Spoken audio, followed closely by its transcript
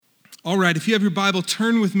All right, if you have your Bible,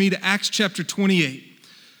 turn with me to Acts chapter 28.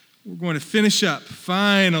 We're going to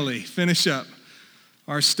finally finish up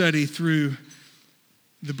our study through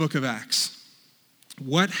the book of Acts.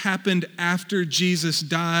 What happened after Jesus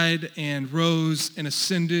died and rose and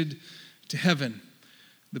ascended to heaven?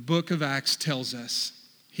 The book of Acts tells us.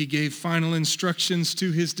 He gave final instructions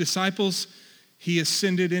to his disciples. He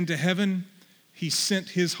ascended into heaven. He sent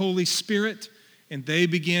his Holy Spirit, and they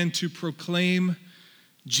began to proclaim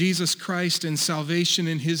Jesus Christ and salvation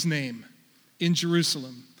in his name in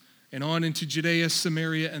Jerusalem and on into Judea,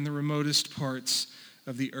 Samaria, and the remotest parts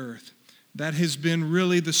of the earth. That has been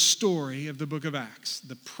really the story of the book of Acts,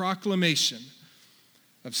 the proclamation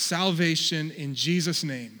of salvation in Jesus'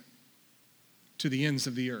 name to the ends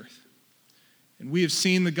of the earth. And we have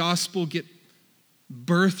seen the gospel get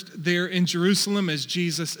birthed there in Jerusalem as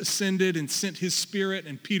Jesus ascended and sent his Spirit,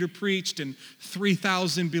 and Peter preached, and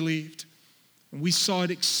 3,000 believed. And we saw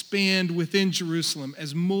it expand within Jerusalem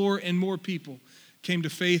as more and more people came to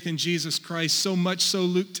faith in Jesus Christ, so much so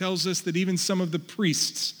Luke tells us that even some of the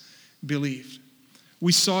priests believed.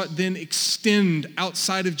 We saw it then extend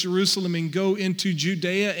outside of Jerusalem and go into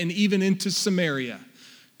Judea and even into Samaria,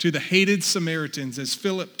 to the hated Samaritans, as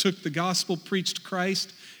Philip took the gospel, preached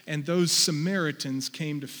Christ, and those Samaritans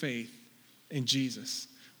came to faith in Jesus.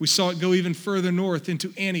 We saw it go even further north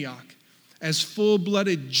into Antioch, as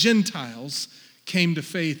full-blooded Gentiles came to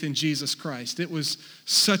faith in Jesus Christ. It was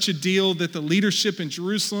such a deal that the leadership in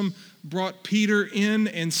Jerusalem brought Peter in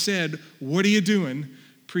and said, "What are you doing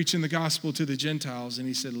preaching the gospel to the Gentiles?" And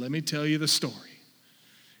he said, "Let me tell you the story."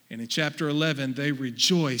 And in chapter 11, they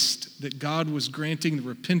rejoiced that God was granting the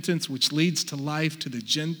repentance which leads to life to the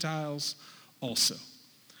Gentiles also.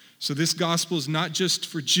 So this gospel is not just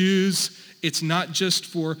for Jews. It's not just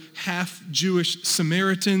for half-Jewish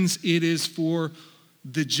Samaritans. It is for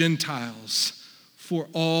the Gentiles, for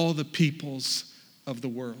all the peoples of the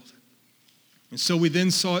world. And so we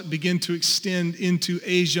then saw it begin to extend into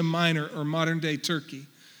Asia Minor, or modern-day Turkey,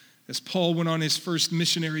 as Paul went on his first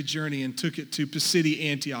missionary journey and took it to Pisidia,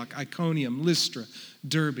 Antioch, Iconium, Lystra,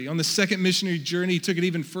 Derbe. On the second missionary journey, he took it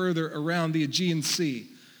even further around the Aegean Sea,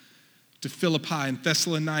 to Philippi and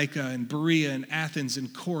Thessalonica and Berea and Athens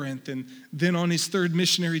and Corinth. And then on his third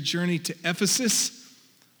missionary journey to Ephesus,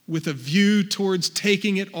 with a view towards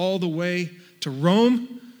taking it all the way to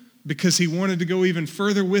Rome, because he wanted to go even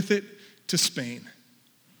further with it, to Spain.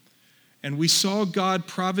 And we saw God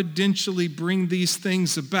providentially bring these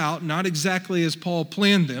things about, not exactly as Paul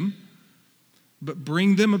planned them, but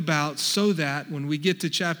bring them about so that when we get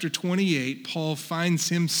to chapter 28, Paul finds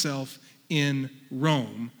himself in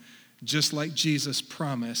Rome, just like Jesus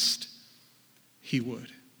promised he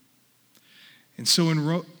would. And so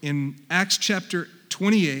in Acts chapter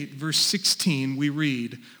 28, verse 16, we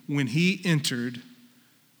read, "When he entered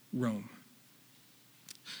Rome."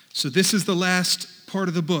 So this is the last part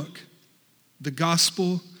of the book, the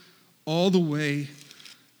gospel all the way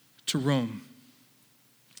to Rome.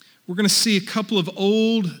 We're going to see a couple of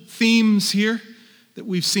old themes here that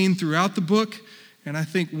we've seen throughout the book, and I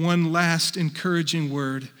think one last encouraging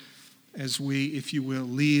word as we, if you will,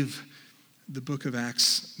 leave the book of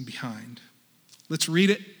Acts behind. Let's read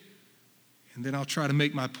it, and then I'll try to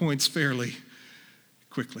make my points fairly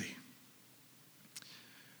quickly.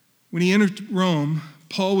 When he entered Rome,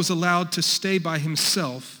 Paul was allowed to stay by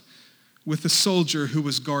himself with the soldier who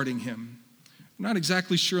was guarding him. I'm not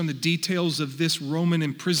exactly sure on the details of this Roman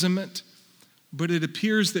imprisonment, but it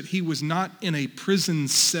appears that he was not in a prison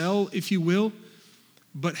cell, if you will,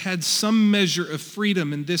 but had some measure of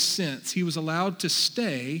freedom in this sense. He was allowed to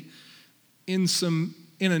stay in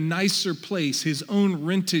a nicer place, his own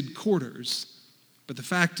rented quarters. But the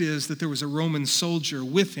fact is that there was a Roman soldier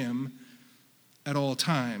with him at all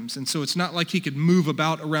times. And so it's not like he could move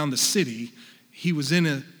about around the city. He was in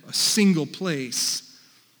a single place,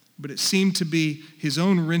 but it seemed to be his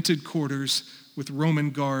own rented quarters with Roman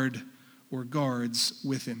guard or guards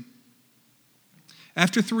with him.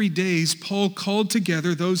 After 3 days, Paul called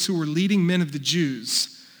together those who were leading men of the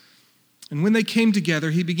Jews. And when they came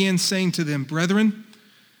together, he began saying to them, "Brethren,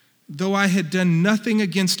 though I had done nothing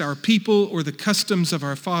against our people or the customs of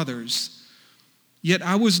our fathers, yet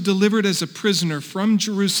I was delivered as a prisoner from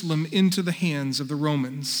Jerusalem into the hands of the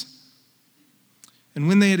Romans. And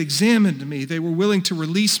when they had examined me, they were willing to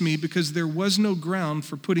release me because there was no ground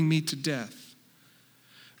for putting me to death.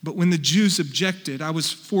 But when the Jews objected, I was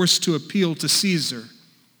forced to appeal to Caesar.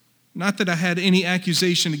 Not that I had any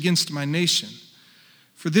accusation against my nation.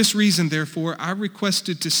 For this reason, therefore, I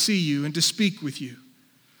requested to see you and to speak with you.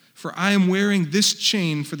 For I am wearing this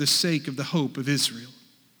chain for the sake of the hope of Israel."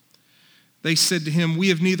 They said to him, "We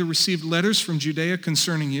have neither received letters from Judea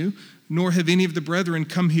concerning you, nor have any of the brethren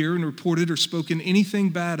come here and reported or spoken anything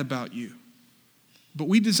bad about you. But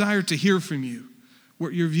we desire to hear from you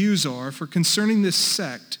what your views are, for concerning this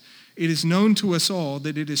sect, it is known to us all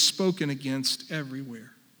that it is spoken against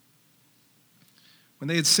everywhere." When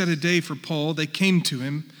they had set a day for Paul, they came to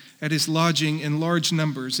him at his lodging in large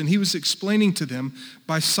numbers, and he was explaining to them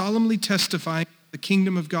by solemnly testifying the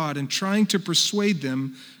kingdom of God and trying to persuade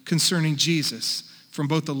them concerning Jesus from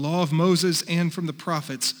both the law of Moses and from the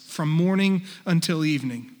prophets, from morning until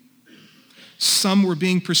evening. Some were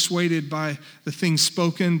being persuaded by the things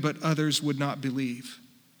spoken, but others would not believe.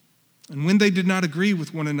 And when they did not agree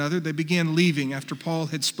with one another, they began leaving after Paul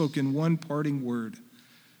had spoken one parting word.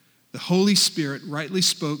 "The Holy Spirit rightly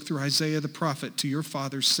spoke through Isaiah the prophet to your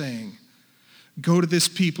fathers, saying, 'Go to this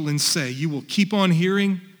people and say, you will keep on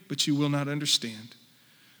hearing, but you will not understand.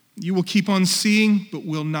 You will keep on seeing, but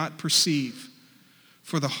will not perceive.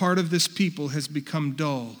 For the heart of this people has become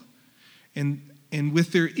dull, and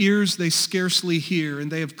with their ears they scarcely hear,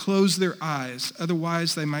 and they have closed their eyes.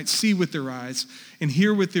 Otherwise they might see with their eyes, and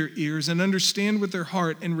hear with their ears, and understand with their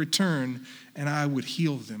heart, and return, and I would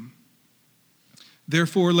heal them.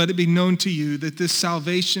 Therefore let it be known to you that this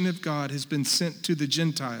salvation of God has been sent to the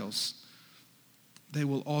Gentiles. They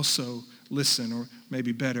will also listen,'" or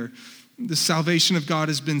maybe better, "the salvation of God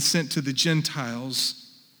has been sent to the Gentiles.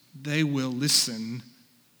 They will listen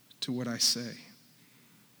to what I say."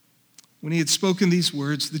 When he had spoken these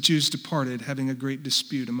words, the Jews departed, having a great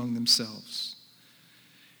dispute among themselves.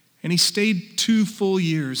 And he stayed 2 full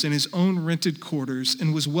years in his own rented quarters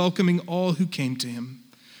and was welcoming all who came to him,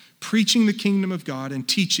 preaching the kingdom of God and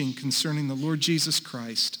teaching concerning the Lord Jesus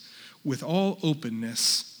Christ with all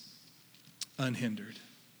openness, unhindered.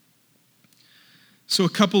 So a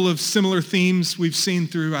couple of similar themes we've seen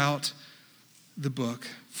throughout the book.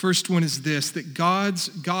 First one is this, that God's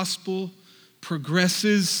gospel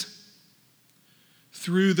progresses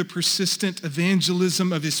through the persistent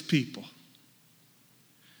evangelism of his people.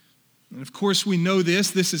 And of course we know this.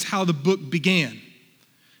 This is how the book began.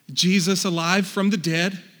 Jesus alive from the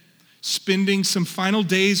dead, spending some final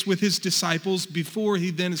days with his disciples before he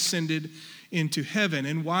then ascended into heaven.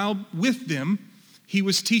 And while with them, he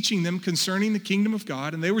was teaching them concerning the kingdom of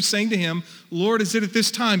God, and they were saying to him, "Lord, is it at this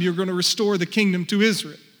time you're going to restore the kingdom to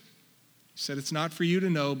Israel?" He said, "It's not for you to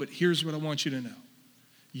know, but here's what I want you to know.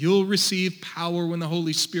 You'll receive power when the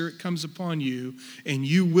Holy Spirit comes upon you, and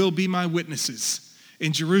you will be my witnesses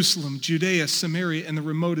in Jerusalem, Judea, Samaria, and the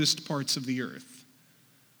remotest parts of the earth."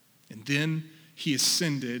 And then he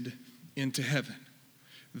ascended into heaven.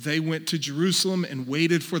 They went to Jerusalem and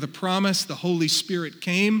waited for the promise. The Holy Spirit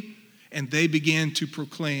came, and they began to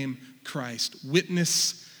proclaim Christ,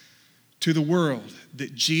 witness to the world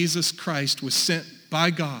that Jesus Christ was sent by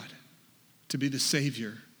God to be the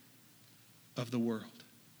Savior of the world.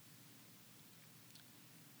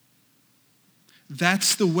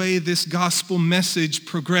 That's the way this gospel message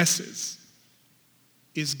progresses.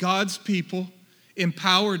 Is God's people,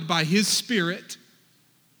 empowered by his Spirit,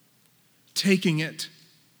 taking it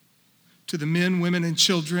to the men, women, and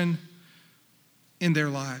children in their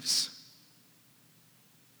lives.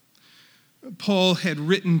 Paul had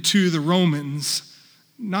written to the Romans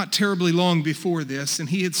not terribly long before this, and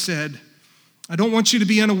he had said, "I don't want you to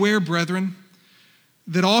be unaware, brethren,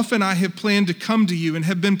 that often I have planned to come to you and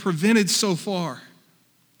have been prevented so far,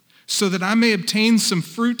 so that I may obtain some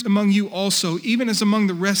fruit among you also, even as among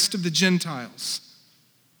the rest of the Gentiles."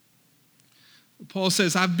 Paul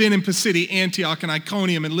says, "I've been in Pisidia, Antioch, and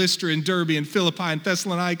Iconium, and Lystra, and Derbe, and Philippi, and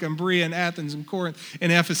Thessalonica, and Berea, and Athens, and Corinth,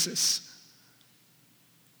 and Ephesus.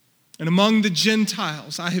 And among the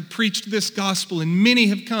Gentiles, I have preached this gospel, and many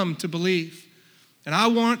have come to believe. And I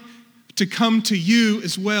want to come to you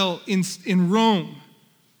as well in Rome,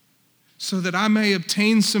 so that I may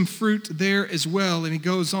obtain some fruit there as well." And he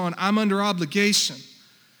goes on, "I'm under obligation,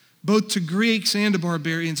 both to Greeks and to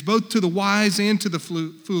barbarians, both to the wise and to the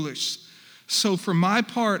foolish. So for my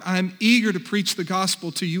part, I am eager to preach the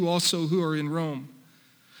gospel to you also who are in Rome.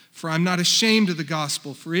 For I'm not ashamed of the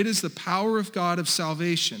gospel, for it is the power of God of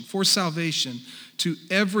salvation, for salvation to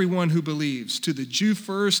everyone who believes, to the Jew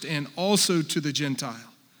first and also to the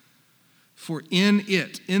Gentile. For in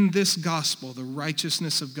it, in this gospel, the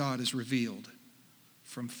righteousness of God is revealed,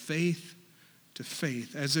 from faith to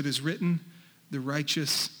faith. As it is written, the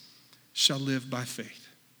righteous shall live by faith."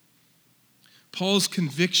 Paul's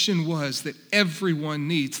conviction was that everyone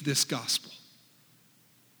needs this gospel.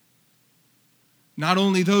 Not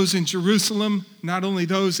only those in Jerusalem, not only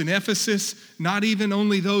those in Ephesus, not even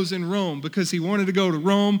only those in Rome, because he wanted to go to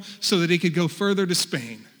Rome so that he could go further to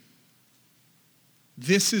Spain.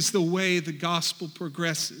 This is the way the gospel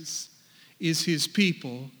progresses, is his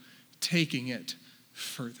people taking it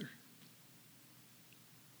further.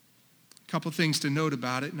 A couple things to note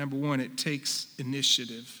about it. Number one, it takes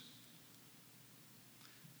initiative.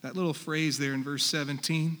 That little phrase there in verse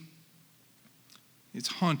 17, it's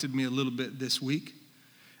haunted me a little bit this week.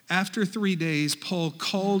 After 3 days, Paul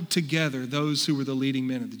called together those who were the leading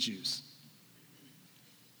men of the Jews.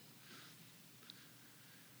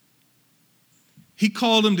 He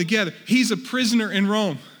called them together. He's a prisoner in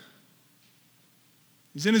Rome.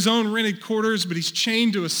 He's in his own rented quarters, but he's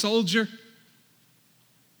chained to a soldier.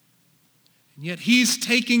 And yet he's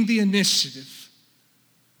taking the initiative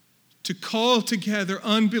to call together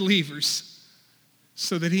unbelievers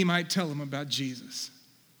so that he might tell them about Jesus.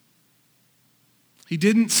 He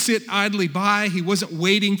didn't sit idly by. He wasn't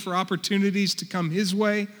waiting for opportunities to come his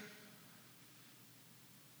way.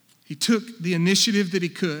 He took the initiative that he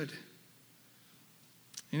could.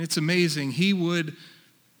 And it's amazing. He would,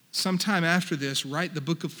 sometime after this, write the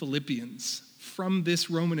book of Philippians from this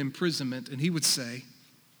Roman imprisonment, and he would say,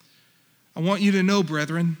 I want you to know,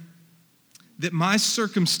 brethren, that my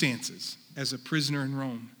circumstances as a prisoner in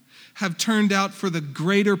Rome have turned out for the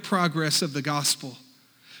greater progress of the gospel,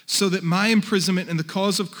 so that my imprisonment in the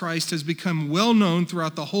cause of Christ has become well known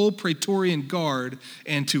throughout the whole Praetorian Guard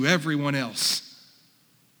and to everyone else.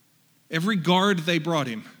 Every guard they brought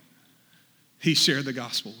him, he shared the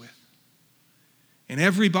gospel with. And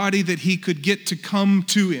everybody that he could get to come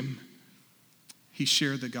to him, he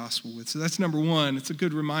shared the gospel with. So that's number one. It's a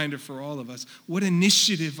good reminder for all of us. What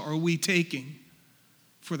initiative are we taking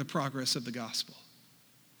for the progress of the gospel?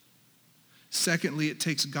 Secondly, it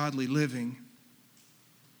takes godly living.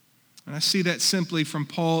 And I see that simply from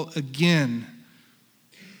Paul again,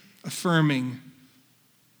 affirming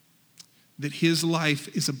that his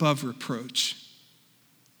life is above reproach.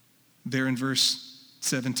 There in verse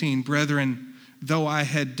 17, brethren, though I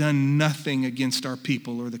had done nothing against our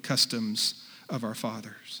people or the customs of our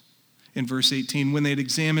fathers. In verse 18, when they had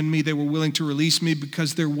examined me, they were willing to release me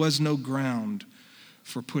because there was no ground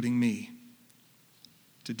for putting me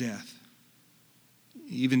to death.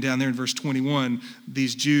 Even down there in verse 21,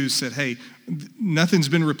 these Jews said, hey, nothing's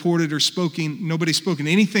been reported or spoken, nobody's spoken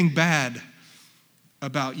anything bad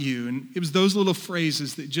about you. And it was those little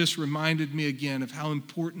phrases that just reminded me again of how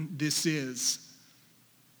important this is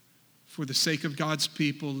for the sake of God's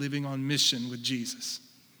people living on mission with Jesus.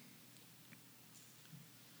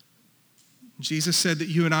 Jesus said that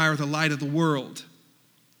you and I are the light of the world,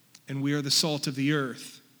 and we are the salt of the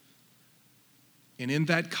earth. And in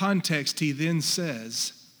that context, he then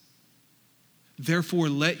says, therefore,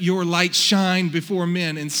 let your light shine before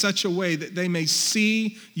men in such a way that they may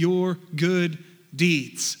see your good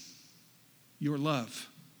deeds, your love,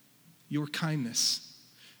 your kindness,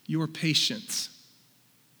 your patience,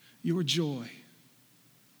 your joy,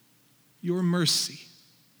 your mercy,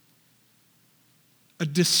 a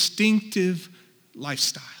distinctive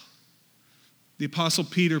lifestyle. The Apostle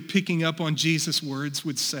Peter, picking up on Jesus' words,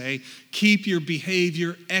 would say, keep your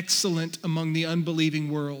behavior excellent among the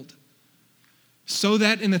unbelieving world, so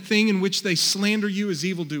that in a thing in which they slander you as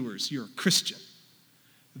evildoers, you're a Christian,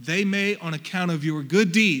 they may, on account of your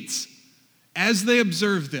good deeds, as they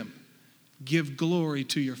observe them, give glory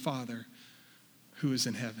to your Father who is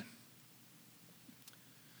in heaven.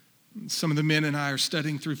 Some of the men and I are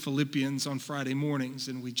studying through Philippians on Friday mornings,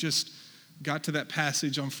 and we just got to that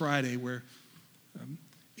passage on Friday where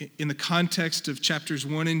in the context of chapters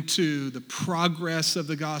 1 and 2, the progress of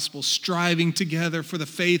the gospel, striving together for the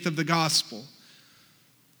faith of the gospel.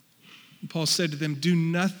 And Paul said to them, do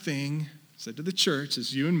nothing, said to the church,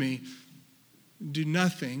 as you and me, do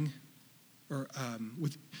nothing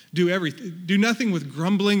do nothing with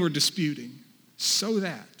grumbling or disputing, so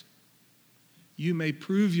that you may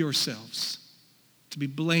prove yourselves to be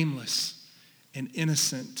blameless and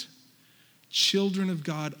innocent, children of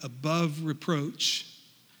God above reproach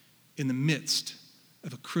in the midst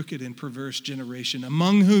of a crooked and perverse generation,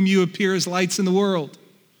 among whom you appear as lights in the world,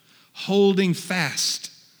 holding fast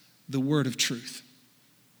the word of truth.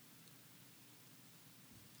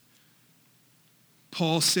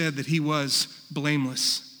 Paul said that he was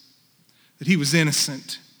blameless, that he was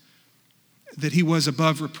innocent, that he was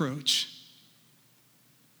above reproach.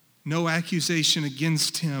 No accusation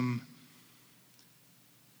against him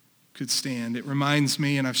could stand. It reminds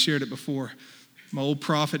me, and I've shared it before, my old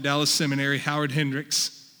prof at Dallas Seminary, Howard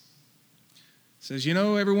Hendricks, says,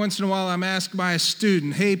 every once in a while I'm asked by a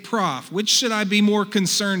student, hey, prof, which should I be more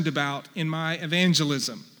concerned about in my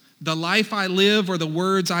evangelism? The life I live or the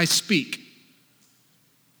words I speak?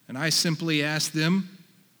 And I simply ask them,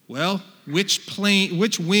 well,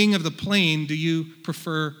 Which wing of the plane do you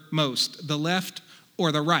prefer most, the left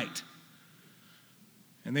or the right?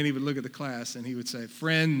 And then he would look at the class and he would say,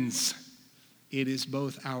 friends, it is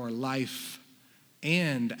both our life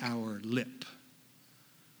and our lip.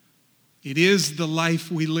 It is the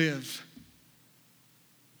life we live,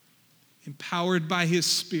 empowered by his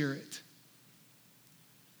Spirit,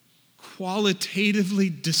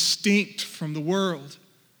 qualitatively distinct from the world,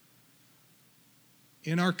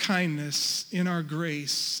 in our kindness, in our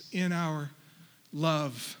grace, in our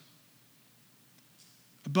love.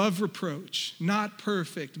 Above reproach, not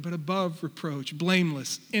perfect, but above reproach,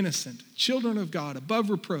 blameless, innocent, children of God, above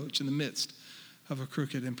reproach in the midst of a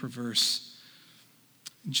crooked and perverse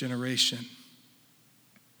generation.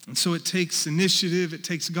 And so it takes initiative, it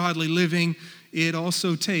takes godly living. It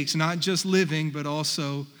also takes not just living, but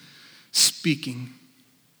also speaking.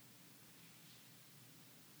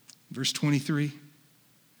 Verse 23.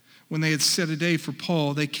 When they had set a day for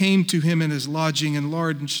Paul, they came to him in his lodging in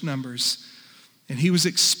large numbers. And he was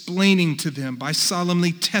explaining to them by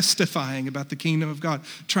solemnly testifying about the kingdom of God,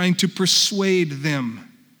 trying to persuade them.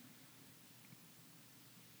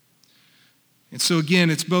 And so again,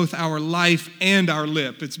 it's both our life and our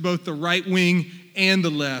lip. It's both the right wing and the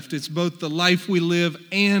left. It's both the life we live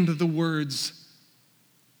and the words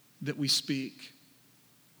that we speak.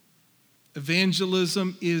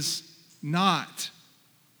 Evangelism is not,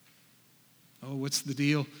 what's the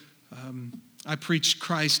deal? I preach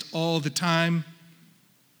Christ all the time,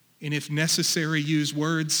 and if necessary, use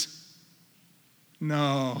words.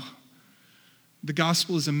 No. The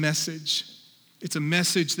gospel is a message. It's a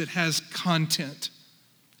message that has content,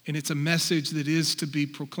 and it's a message that is to be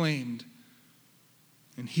proclaimed.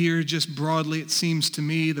 And here, just broadly, it seems to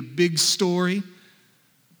me, the big story,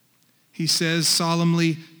 he says,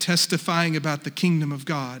 solemnly testifying about the kingdom of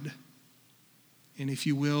God, and if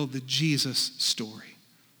you will, the Jesus story,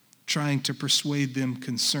 trying to persuade them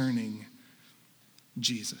concerning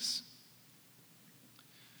Jesus.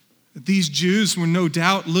 These Jews were no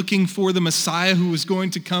doubt looking for the Messiah who was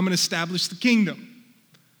going to come and establish the kingdom.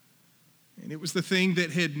 And it was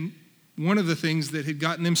one of the things that had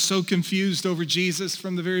gotten them so confused over Jesus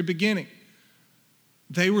from the very beginning.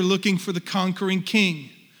 They were looking for the conquering king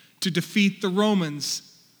to defeat the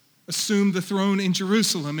Romans, assume the throne in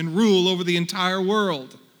Jerusalem, and rule over the entire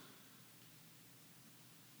world.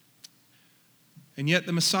 And yet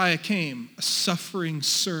the Messiah came, a suffering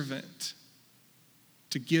servant,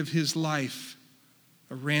 to give his life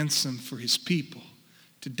a ransom for his people,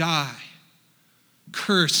 to die,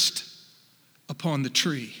 cursed upon the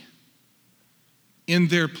tree, in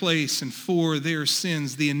their place and for their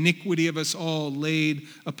sins, the iniquity of us all laid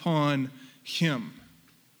upon him.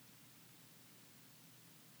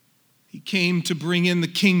 He came to bring in the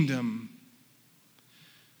kingdom,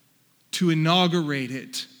 to inaugurate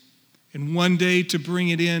it, and one day to bring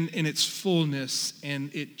it in its fullness,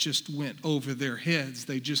 and it just went over their heads.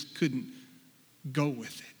 They just couldn't go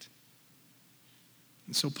with it.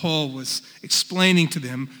 And so Paul was explaining to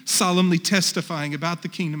them, solemnly testifying about the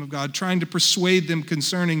kingdom of God, trying to persuade them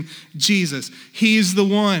concerning Jesus. He is the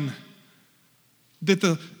one that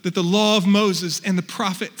the law of Moses and the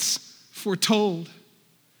prophets foretold.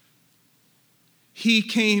 He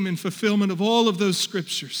came in fulfillment of all of those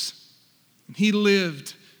scriptures, and he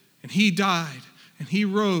lived, and he died, and he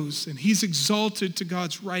rose, and he's exalted to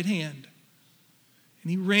God's right hand.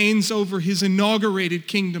 And he reigns over his inaugurated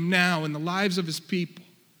kingdom now in the lives of his people.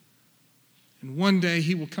 And one day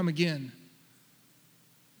he will come again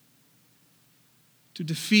to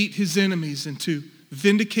defeat his enemies and to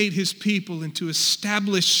vindicate his people and to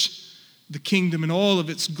establish the kingdom in all of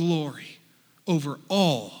its glory over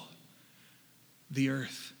all the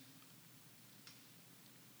earth.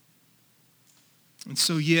 And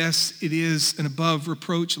so, yes, it is an above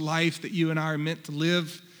reproach life that you and I are meant to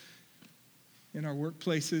live in our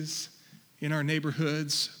workplaces, in our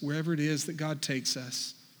neighborhoods, wherever it is that God takes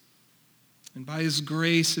us. And by his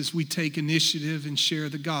grace, as we take initiative and share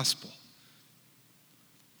the gospel,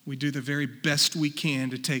 we do the very best we can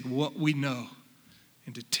to take what we know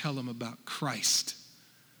and to tell them about Christ,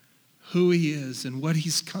 who he is and what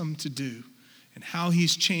he's come to do, and how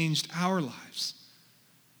he's changed our lives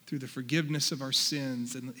through the forgiveness of our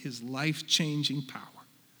sins and his life-changing power.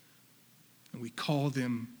 And we call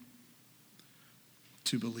them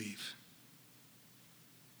to believe.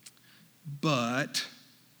 But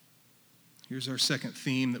here's our second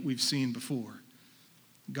theme that we've seen before.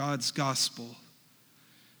 God's gospel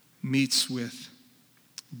meets with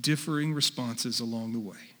differing responses along the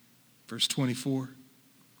way. Verse 24.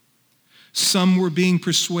 Some were being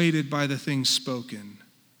persuaded by the things spoken,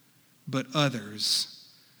 but others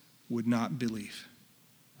would not believe.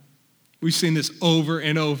 We've seen this over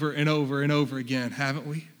and over and over and over again, haven't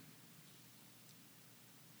we?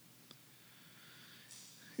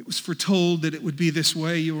 It was foretold that it would be this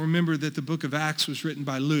way. You'll remember that the book of Acts was written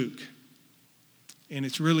by Luke, and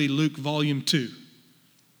it's really Luke volume 2.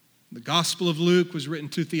 The Gospel of Luke was written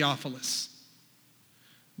to Theophilus.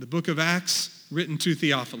 The book of Acts, written to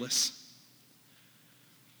Theophilus.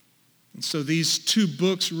 And so these two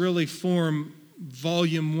books really form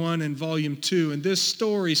volume 1 and volume 2. And this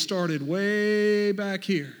story started way back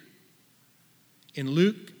here in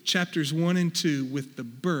Luke chapters 1 and 2 with the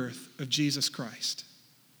birth of Jesus Christ.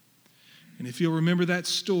 And if you'll remember that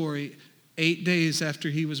story, 8 days after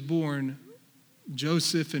he was born,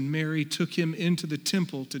 Joseph and Mary took him into the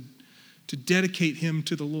temple to dedicate him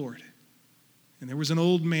to the Lord. And there was an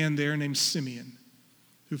old man there named Simeon,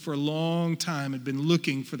 who for a long time had been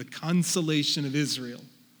looking for the consolation of Israel.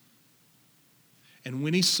 And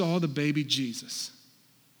when he saw the baby Jesus,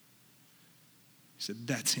 he said,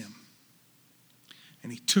 "That's him."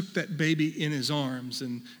 And he took that baby in his arms,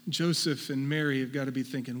 and Joseph and Mary have got to be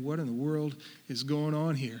thinking, what in the world is going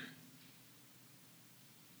on here?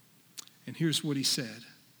 And here's what he said.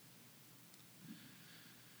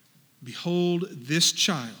 "Behold, this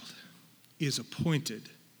child is appointed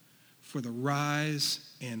for the rise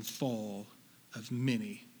and fall of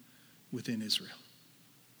many within Israel.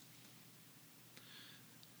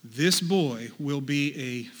 This boy will be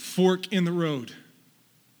a fork in the road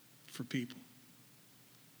for people.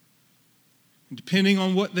 And depending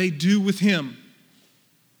on what they do with him,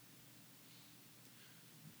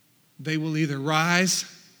 they will either rise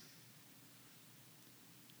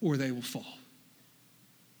or they will fall."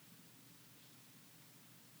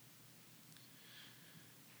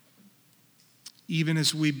 Even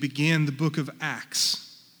as we began the book of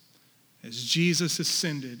Acts, as Jesus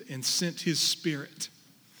ascended and sent his Spirit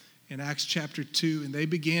in Acts chapter 2, and they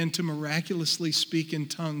began to miraculously speak in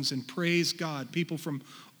tongues and praise God, people from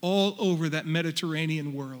all over that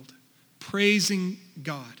Mediterranean world, praising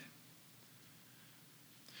God.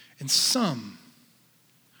 And some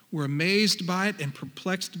were amazed by it and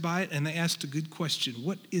perplexed by it, and they asked a good question,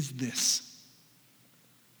 "What is this?"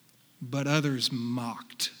 But others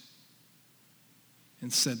mocked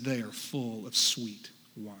and said, "They are full of sweet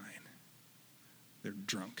wine." They're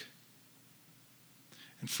drunk.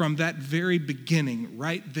 And from that very beginning,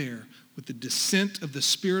 right there, with the descent of the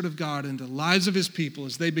Spirit of God into the lives of his people,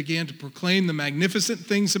 as they began to proclaim the magnificent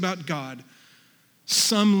things about God,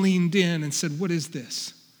 some leaned in and said, "What is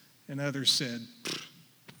this?" And others said,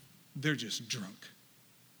 "They're just drunk."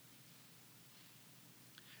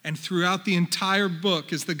 And throughout the entire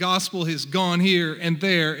book, as the gospel has gone here and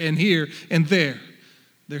there and here and there,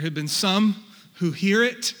 there have been some who hear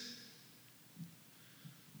it,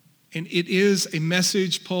 and it is a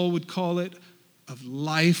message, Paul would call it, of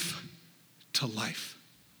life to life.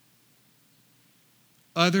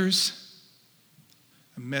 Others,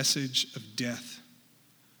 a message of death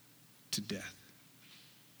to death.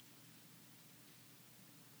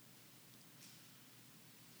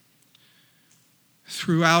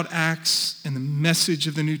 Throughout Acts, and the message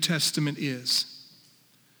of the New Testament is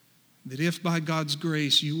that if by God's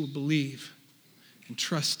grace you will believe and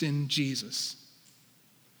trust in Jesus,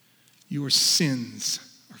 your sins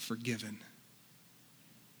are forgiven.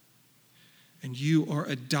 And you are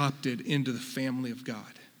adopted into the family of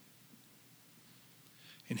God.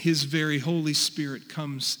 And his very Holy Spirit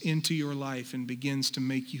comes into your life and begins to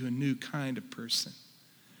make you a new kind of person.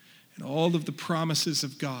 And all of the promises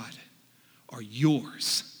of God are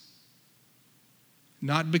yours.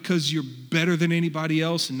 Not because you're better than anybody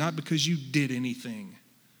else and not because you did anything,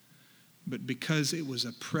 but because it was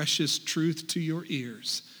a precious truth to your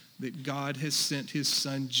ears that God has sent his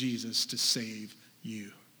son Jesus to save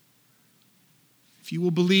you. If you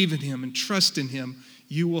will believe in him and trust in him,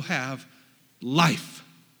 you will have life.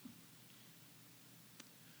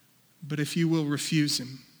 But if you will refuse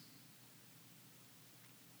him,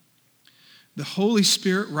 the Holy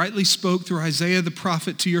Spirit rightly spoke through Isaiah the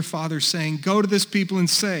prophet to your father, saying, "Go to this people and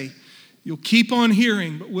say, you'll keep on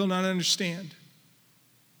hearing, but will not understand.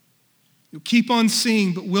 You'll keep on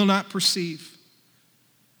seeing, but will not perceive.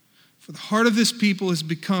 For the heart of this people has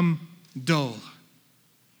become dull.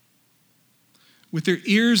 With their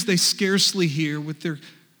ears they scarcely hear,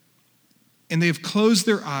 and they have closed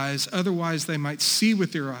their eyes, otherwise they might see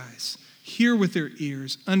with their eyes, hear with their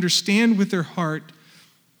ears, understand with their heart,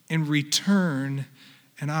 and return,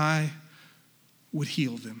 and I would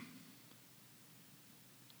heal them."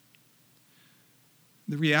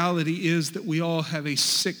 The reality is that we all have a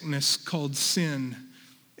sickness called sin,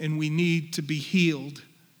 and we need to be healed.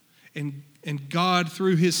 And And God,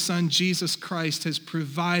 through his Son, Jesus Christ, has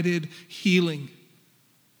provided healing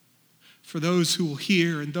for those who will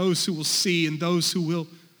hear and those who will see and those who will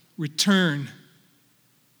return,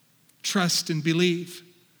 trust and believe.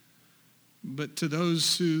 But to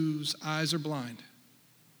those whose eyes are blind,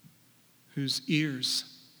 whose ears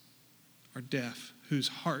are deaf, whose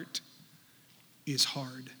heart is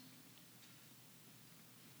hard,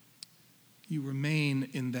 you remain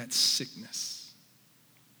in that sickness.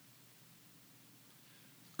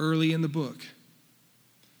 Early in the book,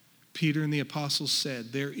 Peter and the apostles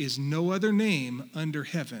said, there is no other name under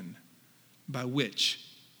heaven by which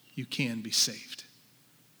you can be saved.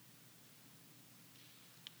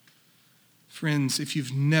 Friends, if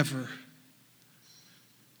you've never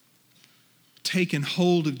taken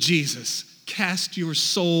hold of Jesus, cast your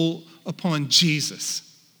soul upon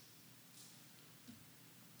Jesus.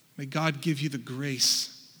 May God give you the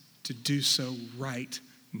grace to do so right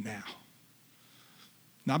now.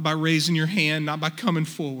 Not by raising your hand, not by coming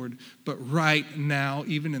forward, but right now,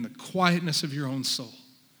 even in the quietness of your own soul.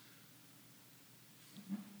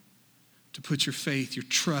 To put your faith, your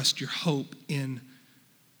trust, your hope in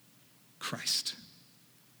Christ.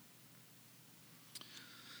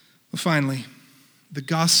 Well, finally, the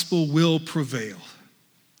gospel will prevail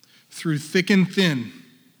through thick and thin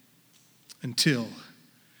until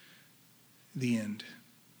the end.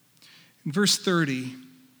 In verse 30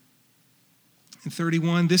 and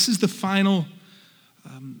 31, this is the final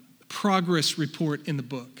progress report in the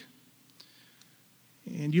book.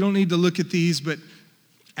 And you don't need to look at these, but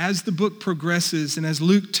as the book progresses and as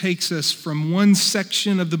Luke takes us from one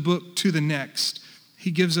section of the book to the next, he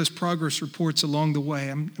gives us progress reports along the way.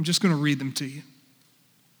 I'm just going to read them to you.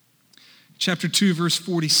 Chapter 2, verse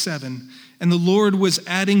 47, and the Lord was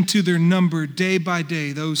adding to their number day by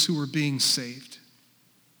day those who were being saved.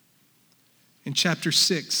 In chapter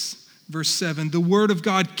 6, verse 7, the word of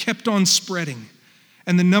God kept on spreading,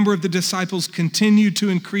 and the number of the disciples continued to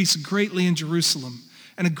increase greatly in Jerusalem,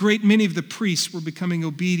 and a great many of the priests were becoming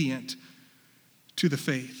obedient to the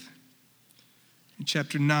faith. In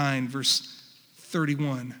chapter 9, verse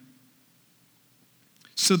 31,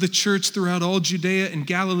 so the church throughout all Judea and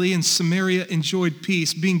Galilee and Samaria enjoyed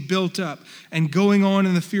peace, being built up and going on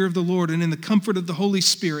in the fear of the Lord and in the comfort of the Holy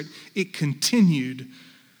Spirit. It continued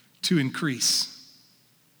to increase.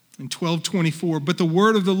 In 12:24, but the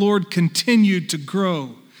word of the Lord continued to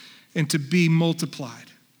grow and to be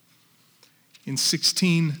multiplied. In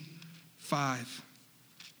 16:5,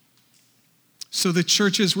 so the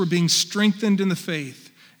churches were being strengthened in the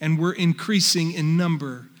faith and were increasing in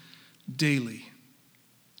number daily.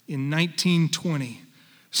 In 19:20,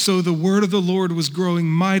 so the word of the Lord was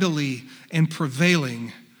growing mightily and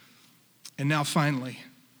prevailing. And now finally,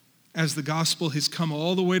 as the gospel has come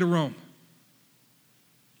all the way to Rome,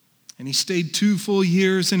 and he stayed 2 full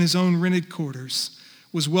years in his own rented quarters,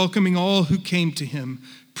 was welcoming all who came to him,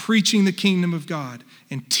 preaching the kingdom of God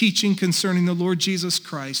and teaching concerning the Lord Jesus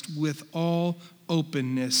Christ with all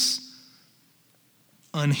openness,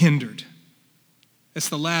 unhindered. That's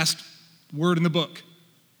the last word in the book.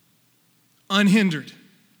 Unhindered.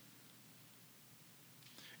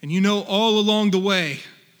 And you know, all along the way,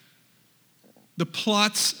 the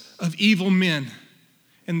plots of evil men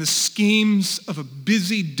and the schemes of a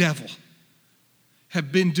busy devil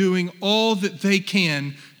have been doing all that they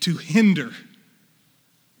can to hinder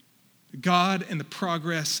God and the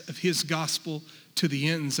progress of his gospel to the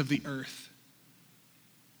ends of the earth.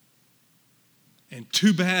 And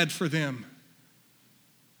too bad for them,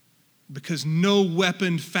 because no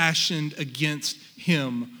weapon fashioned against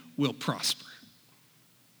him will prosper.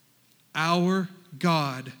 Our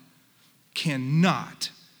God cannot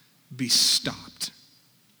be stopped.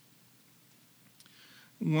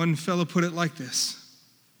 One fellow put it like this: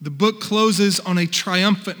 the book closes on a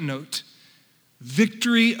triumphant note.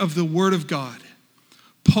 Victory of the word of God.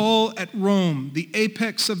 Paul at Rome, the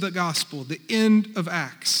apex of the gospel, the end of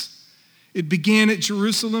Acts. It began at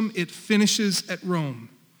Jerusalem, it finishes at Rome.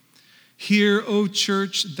 Here, O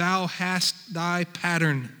church, thou hast thy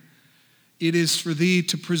pattern. It is for thee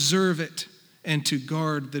to preserve it and to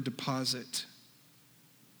guard the deposit.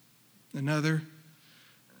 Another,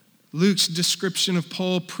 Luke's description of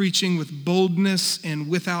Paul preaching with boldness and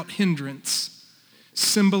without hindrance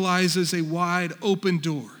symbolizes a wide open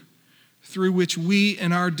door through which we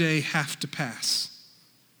in our day have to pass.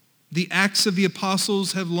 The Acts of the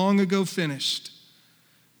Apostles have long ago finished,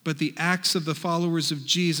 but the acts of the followers of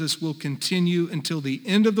Jesus will continue until the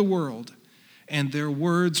end of the world, and their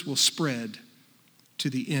words will spread to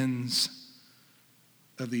the ends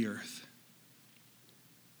of the earth.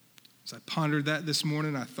 As I pondered that this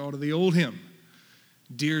morning, I thought of the old hymn,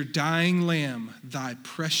 Dear dying Lamb, thy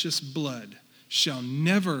precious blood shall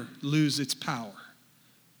never lose its power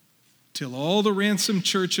till all the ransomed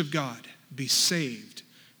church of God be saved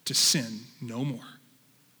to sin no more.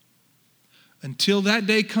 Until that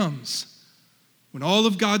day comes, when all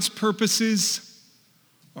of God's purposes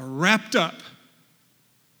are wrapped up,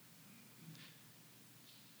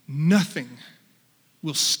 nothing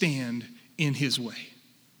will stand in his way.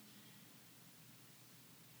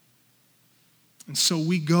 And so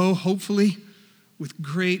we go, hopefully, with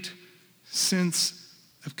great sense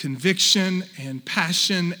of conviction and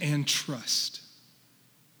passion and trust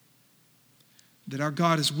that our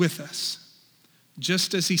God is with us,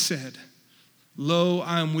 just as he said, "Lo,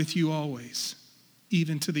 I am with you always,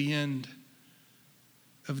 even to the end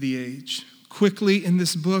of the age." Quickly in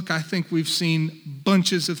this book, I think we've seen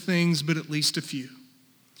bunches of things, but at least a few.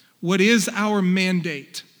 What is our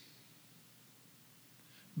mandate?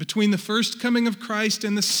 Between the first coming of Christ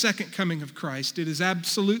and the second coming of Christ, it is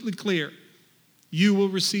absolutely clear. You will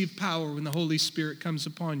receive power when the Holy Spirit comes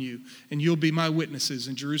upon you, and you'll be my witnesses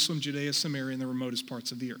in Jerusalem, Judea, Samaria, and the remotest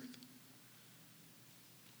parts of the earth.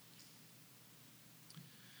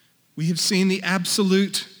 We have seen the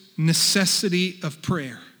absolute necessity of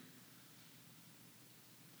prayer.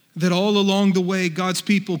 That all along the way, God's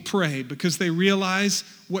people pray because they realize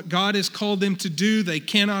what God has called them to do, they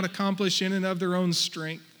cannot accomplish in and of their own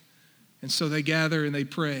strength. And so they gather and they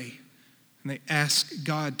pray and they ask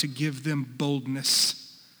God to give them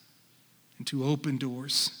boldness and to open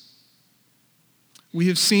doors. We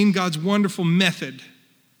have seen God's wonderful method.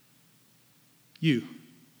 You,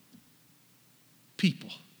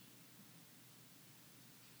 people.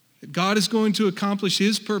 That God is going to accomplish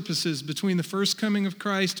his purposes between the first coming of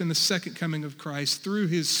Christ and the second coming of Christ through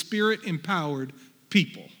his Spirit-empowered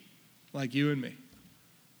people like you and me.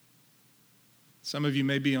 Some of you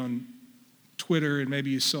may be on Twitter and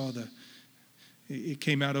maybe you saw it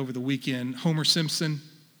came out over the weekend, Homer Simpson.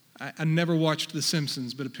 I never watched The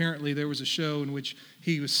Simpsons, but apparently there was a show in which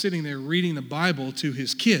he was sitting there reading the Bible to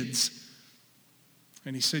his kids.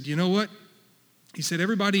 And he said, "You know what?" He said,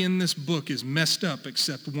 "Everybody in this book is messed up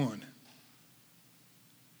except one.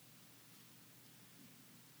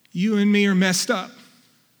 You and me are messed up.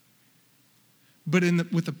 But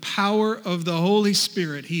with the power of the Holy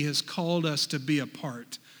Spirit, he has called us to be a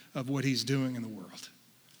part of what he's doing in the world.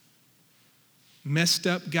 Messed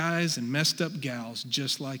up guys and messed up gals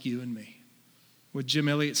just like you and me. What Jim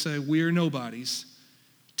Elliott said, we're nobodies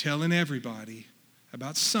telling everybody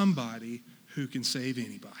about somebody who can save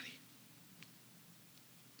anybody.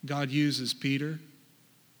 God uses Peter,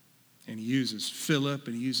 and he uses Philip,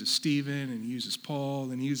 and he uses Stephen, and he uses Paul,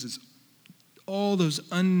 and he uses all those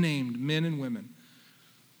unnamed men and women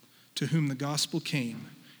to whom the gospel came,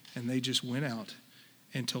 and they just went out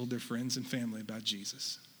and told their friends and family about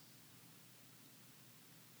Jesus.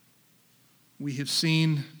 We have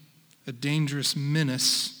seen a dangerous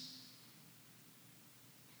menace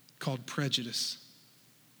called prejudice.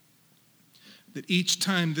 That each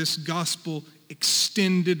time this gospel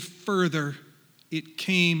extended further, it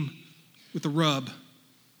came with a rub.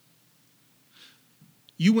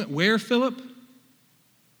 You went where, Philip?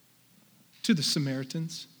 To the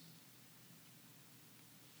Samaritans.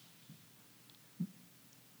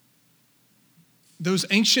 Those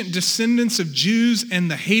ancient descendants of Jews and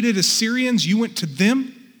the hated Assyrians, you went to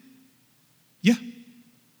them? Yeah.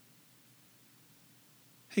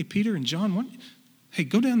 Hey, Peter and John, hey,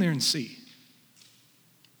 go down there and see.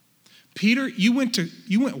 Peter, you went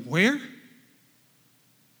where?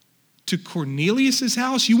 To Cornelius'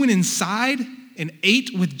 house? You went inside and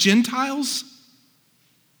ate with Gentiles?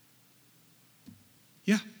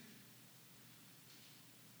 Yeah.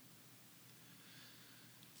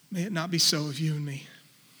 May it not be so of you and me.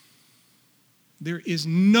 There is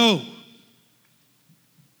no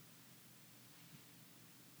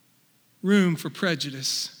room for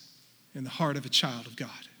prejudice in the heart of a child of God.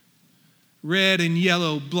 Red and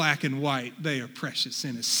yellow, black and white, they are precious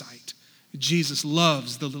in his sight. Jesus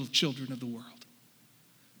loves the little children of the world.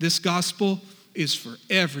 This gospel is for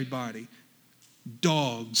everybody,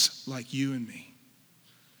 dogs like you and me.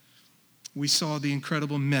 We saw the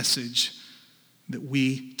incredible message that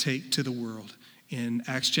we take to the world in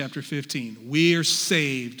Acts chapter 15. We are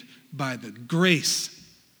saved by the grace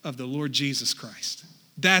of the Lord Jesus Christ.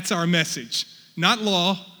 That's our message. Not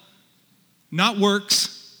law, not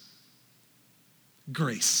works,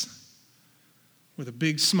 grace. With a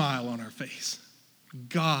big smile on our face.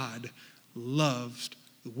 God loved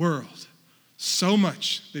the world so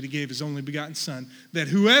much that he gave his only begotten Son, that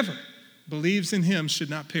whoever believes in him should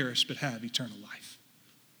not perish but have eternal life.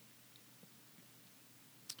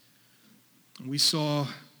 We saw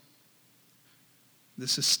the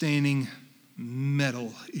sustaining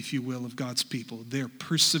mettle, if you will, of God's people, their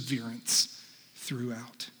perseverance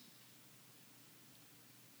throughout.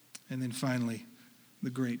 And then finally, the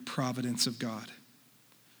great providence of God,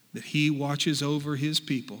 that he watches over his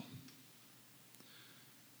people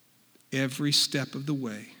every step of the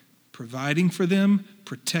way, providing for them,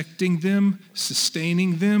 protecting them,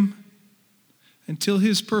 sustaining them, until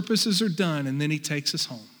his purposes are done, and then he takes us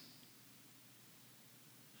home.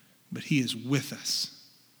 But he is with us.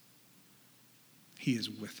 He is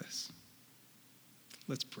with us.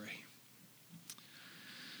 Let's pray.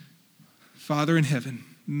 Father in heaven,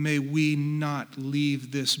 may we not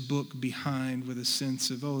leave this book behind with a sense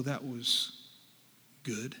of, oh, that was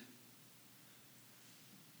good.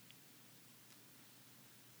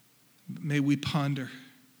 May we ponder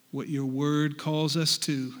what your word calls us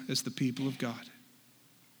to as the people of God.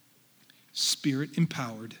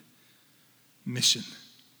 Spirit-empowered mission.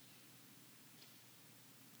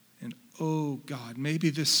 And oh God, maybe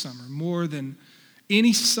this summer, more than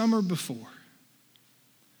any summer before,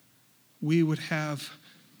 we would have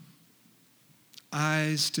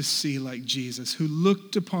eyes to see like Jesus, who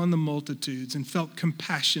looked upon the multitudes and felt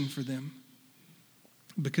compassion for them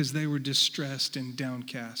because they were distressed and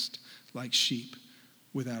downcast like sheep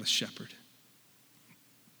without a shepherd.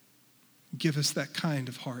 Give us that kind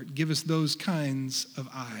of heart. Give us those kinds of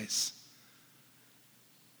eyes.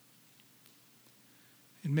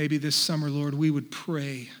 And maybe this summer, Lord, we would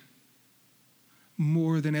pray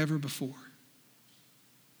more than ever before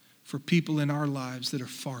for people in our lives that are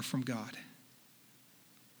far from God.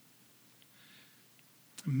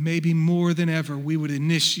 Maybe more than ever, we would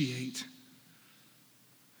initiate,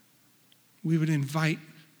 we would invite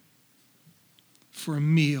for a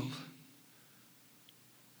meal.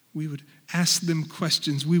 We would ask them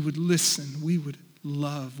questions. We would listen. We would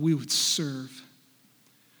love. We would serve.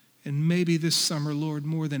 And maybe this summer, Lord,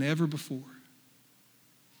 more than ever before,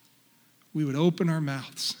 we would open our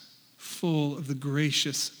mouths full of the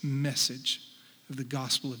gracious message of the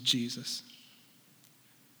gospel of Jesus.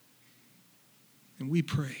 And we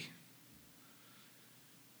pray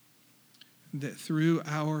that through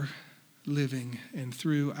our living and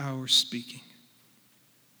through our speaking,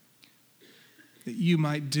 that you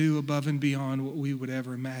might do above and beyond what we would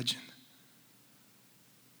ever imagine.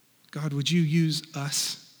 God, would you use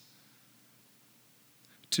us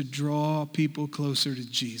to draw people closer to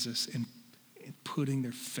Jesus and putting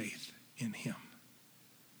their faith in him?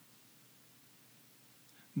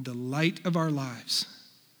 The light of our lives,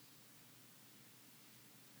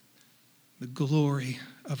 the glory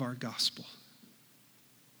of our gospel.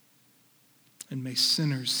 And may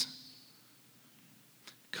sinners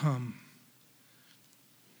come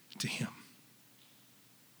to him.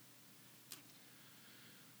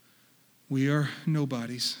 We are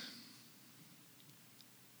nobodies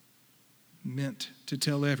meant to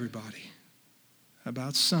tell everybody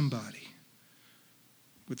about somebody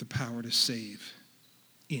with the power to save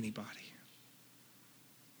anybody.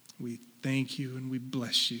 We thank you and we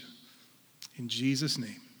bless you. In Jesus'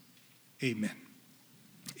 name, amen.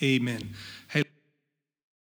 Amen. Hey.